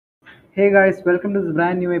Hey guys, welcome to this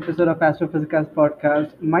brand new episode of Astrophysicals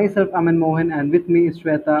podcast. Myself, Aman Mohan, and with me is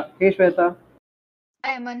Shweta. Hey Shweta.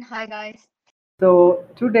 Hi, Aman. Hi, guys. So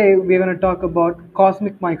today we're going to talk about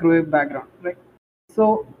cosmic microwave background, right?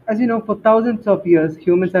 So as you know, for thousands of years,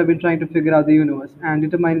 humans have been trying to figure out the universe and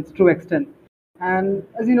determine its true extent. And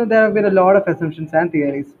as you know, there have been a lot of assumptions and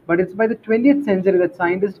theories, but it's by the 20th century that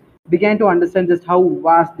scientists began to understand just how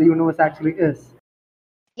vast the universe actually is.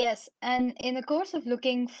 Yes, and in the course of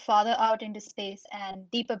looking farther out into space and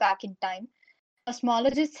deeper back in time,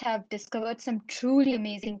 cosmologists have discovered some truly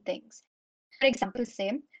amazing things. For example,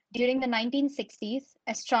 say, during the 1960s,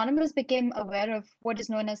 astronomers became aware of what is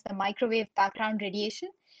known as the microwave background radiation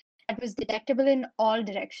that was detectable in all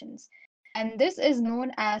directions. And this is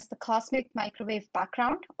known as the cosmic microwave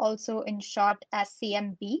background, also in short as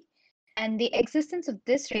CMB. And the existence of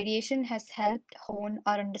this radiation has helped hone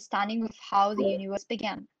our understanding of how the universe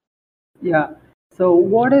began. Yeah. So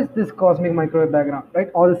what is this cosmic microwave background, right?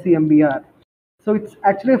 Or the CMBR? So it's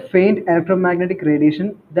actually a faint electromagnetic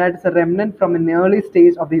radiation that is a remnant from an early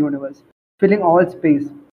stage of the universe, filling all space.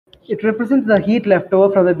 It represents the heat left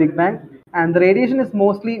over from the Big Bang, and the radiation is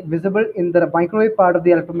mostly visible in the microwave part of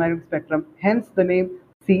the electromagnetic spectrum, hence the name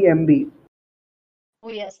CMB. Oh,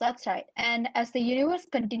 yes, that's right. And as the universe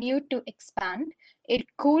continued to expand, it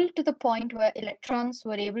cooled to the point where electrons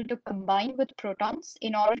were able to combine with protons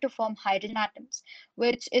in order to form hydrogen atoms,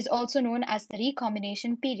 which is also known as the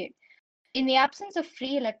recombination period. In the absence of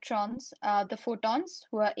free electrons, the photons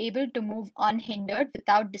were able to move unhindered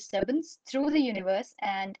without disturbance through the universe,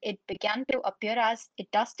 and it began to appear as it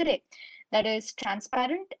does today, that is,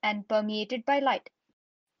 transparent and permeated by light.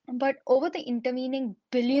 But over the intervening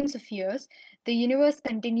billions of years, the universe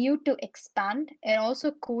continued to expand and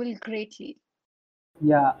also cool greatly.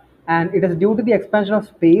 Yeah, and it is due to the expansion of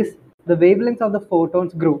space, the wavelengths of the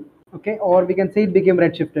photons grew, okay, or we can say it became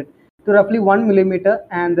redshifted to roughly 1 millimeter,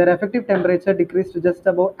 and their effective temperature decreased to just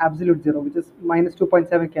above absolute zero, which is minus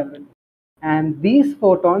 2.7 Kelvin. And these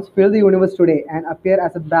photons fill the universe today and appear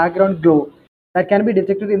as a background glow that can be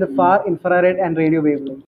detected in the far infrared and radio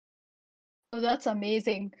wavelengths. Oh, that's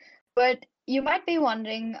amazing. But you might be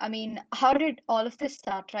wondering, I mean, how did all of this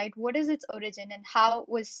start, right? What is its origin and how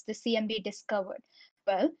was the CMB discovered?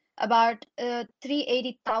 Well, about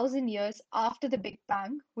 380,000 years after the Big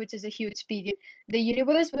Bang, which is a huge period, the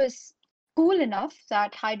universe was cool enough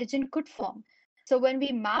that hydrogen could form. So when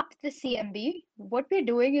we map the CMB, what we're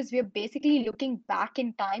doing is we're basically looking back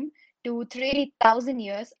in time to 380,000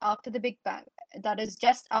 years after the Big Bang, that is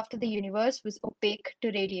just after the universe was opaque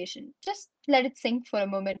to radiation. Just let it sink for a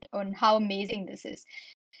moment on how amazing this is.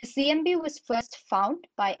 The CMB was first found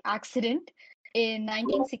by accident in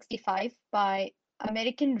 1965 by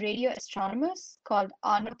American radio astronomers called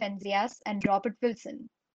Arno Penzias and Robert Wilson.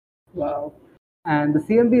 Wow. And the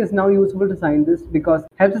CMB is now useful to scientists because it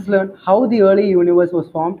helps us learn how the early universe was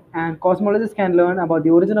formed, and cosmologists can learn about the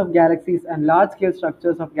origin of galaxies and large scale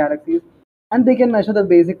structures of galaxies, and they can measure the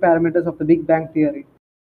basic parameters of the Big Bang theory.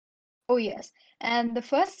 Oh, yes. And the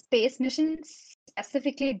first space mission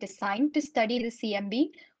specifically designed to study the CMB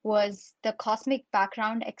was the Cosmic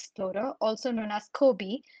Background Explorer, also known as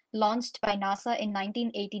COBE, launched by NASA in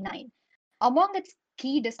 1989. Among its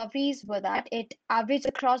key discoveries were that it averaged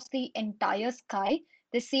across the entire sky.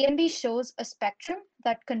 The CMB shows a spectrum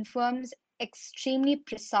that confirms extremely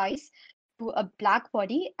precise to a black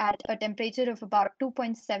body at a temperature of about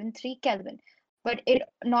 2.73 Kelvin. But it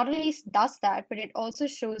not only does that, but it also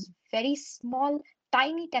shows very small,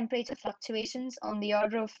 tiny temperature fluctuations on the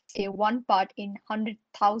order of, say, one part in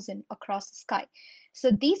 100,000 across the sky. So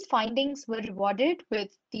these findings were rewarded with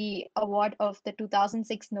the award of the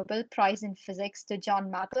 2006 Nobel Prize in Physics to John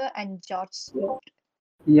Mather and George Smoot.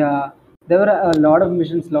 Yeah, there were a lot of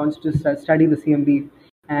missions launched to study the CMB,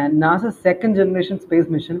 and NASA's second generation space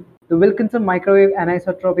mission, the Wilkinson Microwave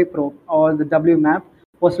Anisotropy Probe, or the WMAP,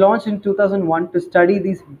 was launched in 2001 to study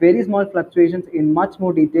these very small fluctuations in much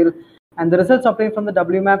more detail. And the results obtained from the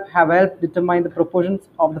WMAP have helped determine the proportions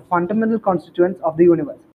of the fundamental constituents of the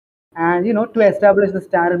universe, and to Yes, establish the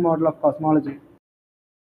standard model of cosmology.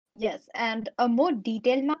 yes, and a more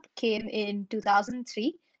detailed map came in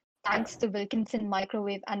 2003 thanks to Wilkinson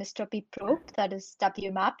Microwave Anisotropy Probe, that is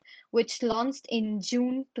WMAP, which launched in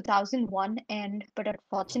June 2001, and but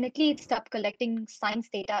unfortunately it stopped collecting science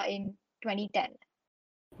data in 2010.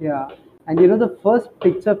 Yeah, and the first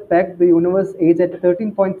picture pegged the universe age at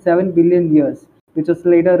 13.7 billion years, which was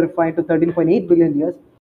later refined to 13.8 billion years,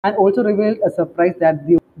 and also revealed a surprise that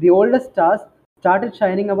the oldest stars started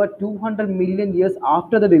shining about 200 million years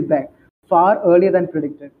after the Big Bang, far earlier than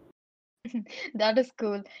predicted. That is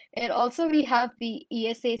cool. And also we have the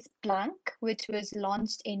ESA's Planck, which was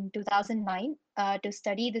launched in 2009 to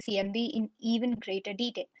study the CMB in even greater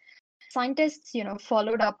detail. Scientists,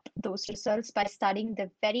 followed up those results by studying the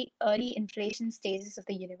very early inflation stages of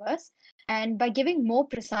the universe, and by giving more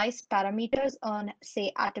precise parameters on,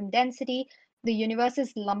 say, atom density, the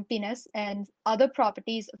universe's lumpiness, and other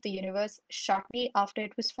properties of the universe shortly after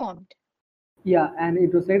it was formed. Yeah, and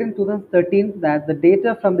it was said in 2013 that the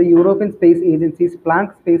data from the European Space Agency's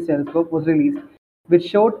Planck Space Telescope was released, which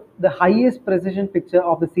showed the highest precision picture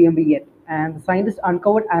of the CMB yet. And the scientists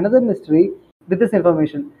uncovered another mystery with this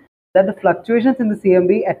information, that the fluctuations in the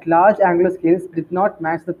CMB at large angular scales did not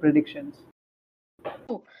match the predictions.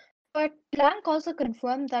 Oh, but Planck also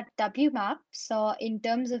confirmed that WMAP saw in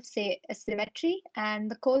terms of, say, a symmetry and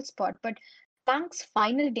the cold spot. But Planck's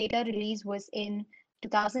final data release was in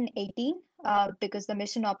 2018 because the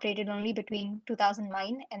mission operated only between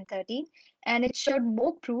 2009 and 13. And it showed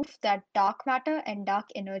more proof that dark matter and dark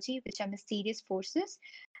energy, which are mysterious forces,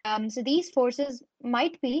 so these forces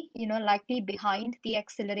might be, likely behind the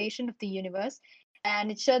acceleration of the universe. And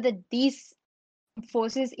it showed that these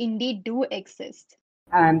forces indeed do exist.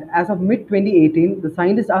 And as of mid 2018, the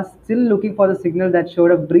scientists are still looking for the signal that showed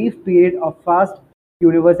a brief period of fast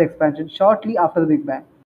universe expansion shortly after the Big Bang.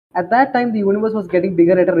 At that time, the universe was getting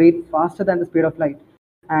bigger at a rate faster than the speed of light.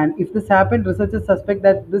 And if this happened, researchers suspect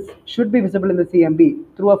that this should be visible in the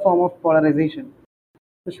CMB through a form of polarization.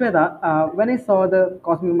 So, Shweta, when I saw the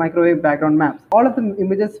cosmic microwave background maps, all of the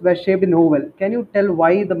images were shaped in oval. Can you tell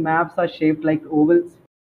why the maps are shaped like ovals?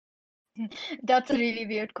 That's a really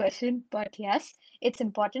weird question, but yes, it's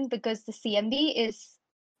important because the CMB is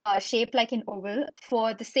shaped like an oval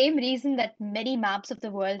for the same reason that many maps of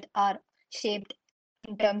the world are shaped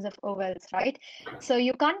in terms of ovals, right? So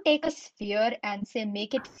you can't take a sphere and say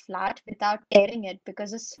make it flat without tearing it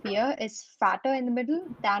because a sphere is fatter in the middle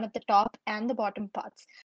than at the top and the bottom parts.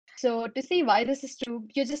 So to see why this is true,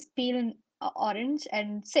 you just peel an orange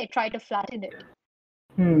and say try to flatten it.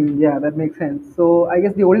 Yeah, that makes sense. So I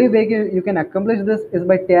guess the only way you can accomplish this is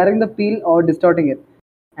by tearing the peel or distorting it.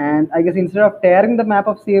 And I guess instead of tearing the map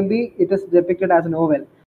of CMB, it is depicted as an oval,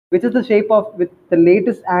 which is the shape of with the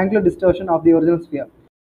latest angular distortion of the original sphere.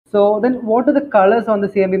 So then, what do the colors on the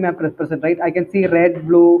CMB map represent? Right, I can see red,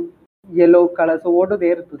 blue, yellow color. So what do they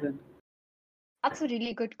represent? That's a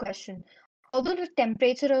really good question. Although the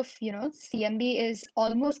temperature of, CMB is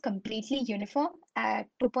almost completely uniform at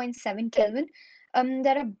 2.7 Kelvin,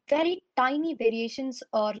 there are very tiny variations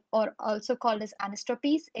or also called as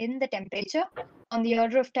anisotropies in the temperature on the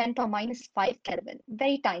order of 10 to minus 5 Kelvin.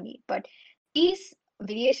 Very tiny. But these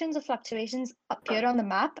variations or fluctuations appear on the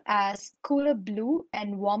map as cooler blue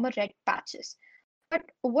and warmer red patches. But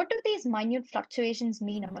what do these minute fluctuations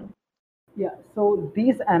mean, Aman? Yeah, so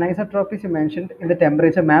these anisotropies you mentioned in the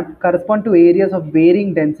temperature map correspond to areas of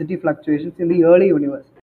varying density fluctuations in the early universe.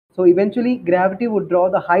 So eventually, gravity would draw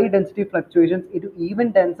the high density fluctuations into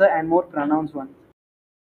even denser and more pronounced ones.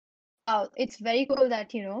 It's very cool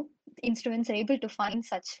that, instruments are able to find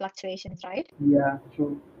such fluctuations, right? Yeah,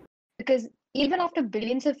 true. Because even after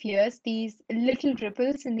billions of years, these little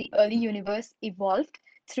ripples in the early universe evolved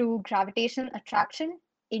through gravitational attraction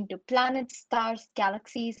into planets, stars,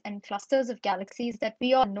 galaxies, and clusters of galaxies that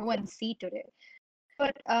we all know and see today.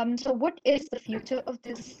 But so what is the future of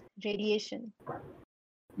this radiation?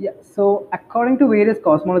 Yeah, so according to various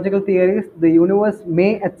cosmological theories, the universe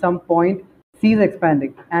may at some point cease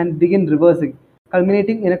expanding and begin reversing,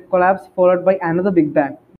 culminating in a collapse followed by another Big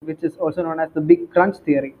Bang, which is also known as the Big Crunch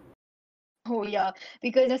theory. Oh, yeah,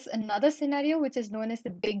 because there's another scenario which is known as the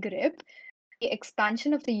Big Rip. The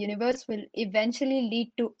expansion of the universe will eventually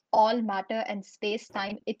lead to all matter and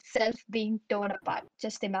space-time itself being torn apart.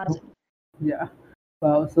 Just imagine. Yeah.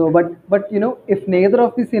 Wow. So, but if neither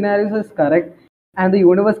of these scenarios is correct, and the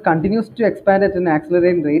universe continues to expand at an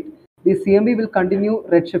accelerating rate, the CMB will continue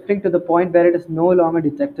redshifting to the point where it is no longer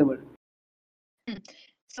detectable. Hmm.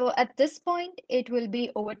 So at this point, it will be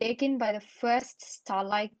overtaken by the first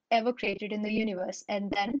starlight ever created in the universe, and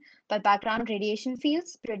then by background radiation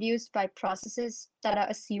fields produced by processes that are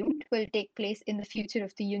assumed will take place in the future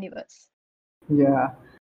of the universe. Yeah.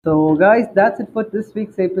 So, guys, that's it for this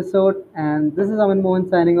week's episode, and this is Aman Mohan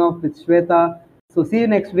signing off with Shweta. So, see you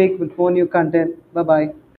next week with more new content. Bye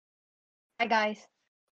bye. Bye, guys.